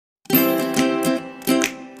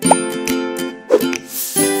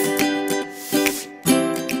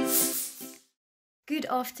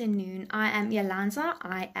afternoon. I am Yolanda.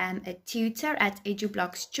 I am a tutor at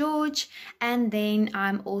EduBlocks George, and then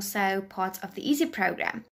I'm also part of the EASY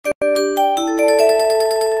program.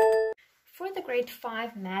 For the grade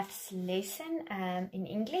 5 maths lesson in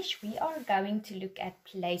English, we are going to look at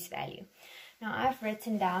place value. Now I've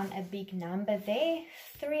written down a big number there,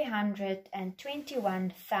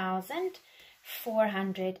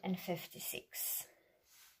 321,456.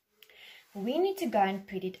 We need to go and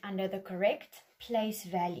put it under the correct place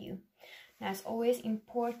value. Now it's always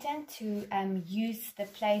important to use the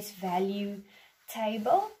place value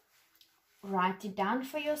table. Write it down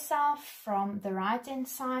for yourself from the right hand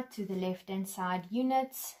side to the left hand side.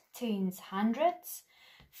 Units, tens, hundreds,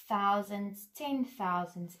 thousands,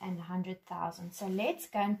 10,000s and 100,000. So let's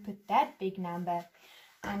go and put that big number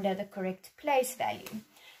under the correct place value.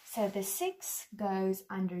 So the 6 goes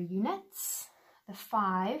under units, the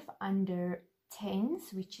 5 under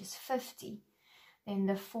tens, which is 50. Then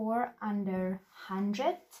the 4 under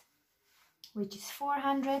 100, which is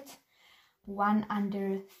 400. 1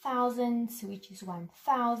 under thousands, which is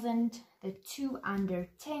 1,000. The 2 under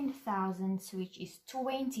 10,000s, which is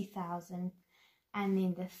 20,000. And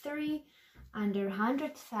then the 3 under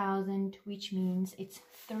 100,000, which means it's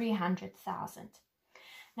 300,000.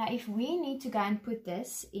 Now, if we need to go and put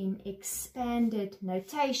this in expanded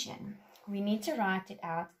notation, we need to write it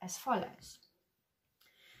out as follows.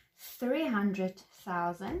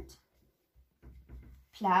 300,000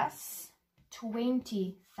 plus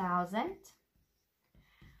 20,000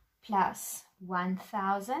 plus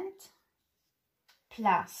 1,000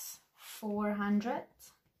 plus 400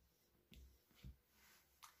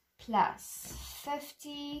 plus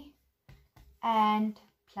 50 and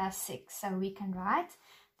plus 6. So we can write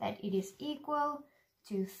that it is equal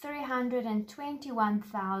to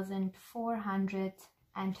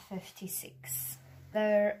 321,456.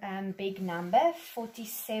 The big number,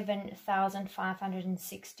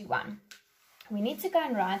 47,561. We need to go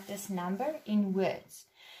and write this number in words.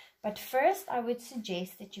 But first, I would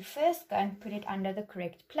suggest that you first go and put it under the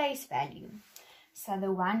correct place value. So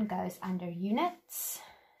the 1 goes under units,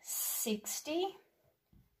 60,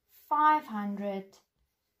 500,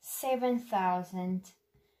 7,000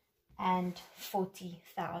 and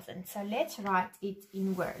 40,000. So let's write it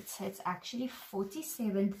in words. So it's actually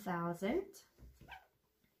 47,000.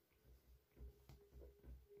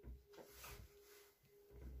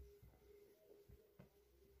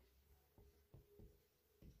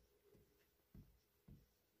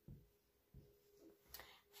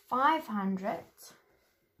 500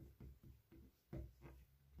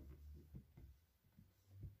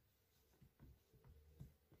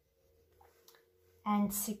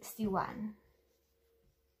 and 61.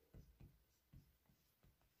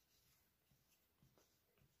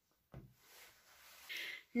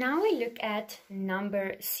 Now we look at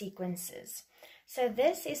number sequences. So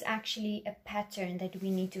this is actually a pattern that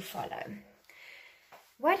we need to follow.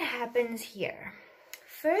 What happens here?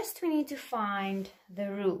 First, we need to find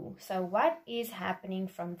the rule. So what is happening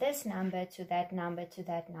from this number to that number to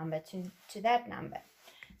that number to that number?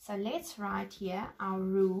 So let's write here our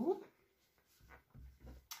rule.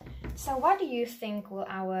 So what do you think will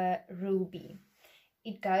our rule be?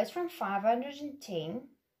 It goes from 510,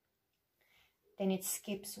 then it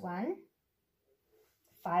skips 1,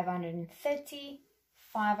 530,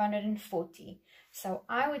 540. So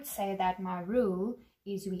I would say that my rule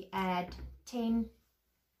is we add 10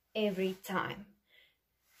 every time.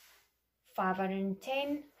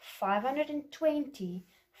 510, 520,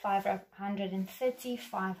 530,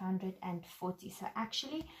 540. So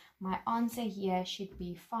actually my answer here should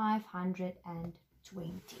be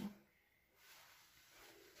 520.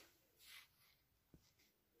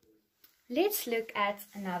 Let's look at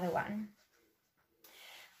another one.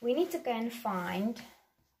 We need to go and find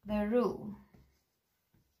the rule,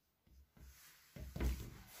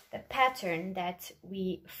 the pattern that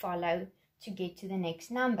we follow to get to the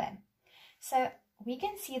next number. So we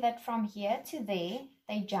can see that from here to there,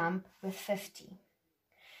 they jump with 50.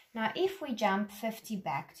 Now, if we jump 50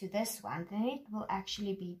 back to this one, then it will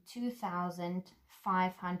actually be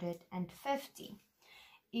 2,550.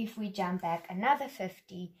 If we jump back another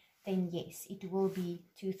 50, then yes, it will be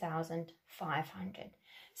 2,500.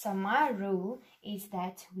 So my rule is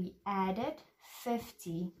that we added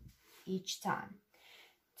 50 each time.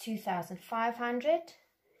 2,500,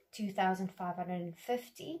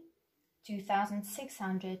 2,550,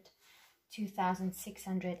 2,600,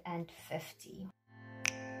 2,650.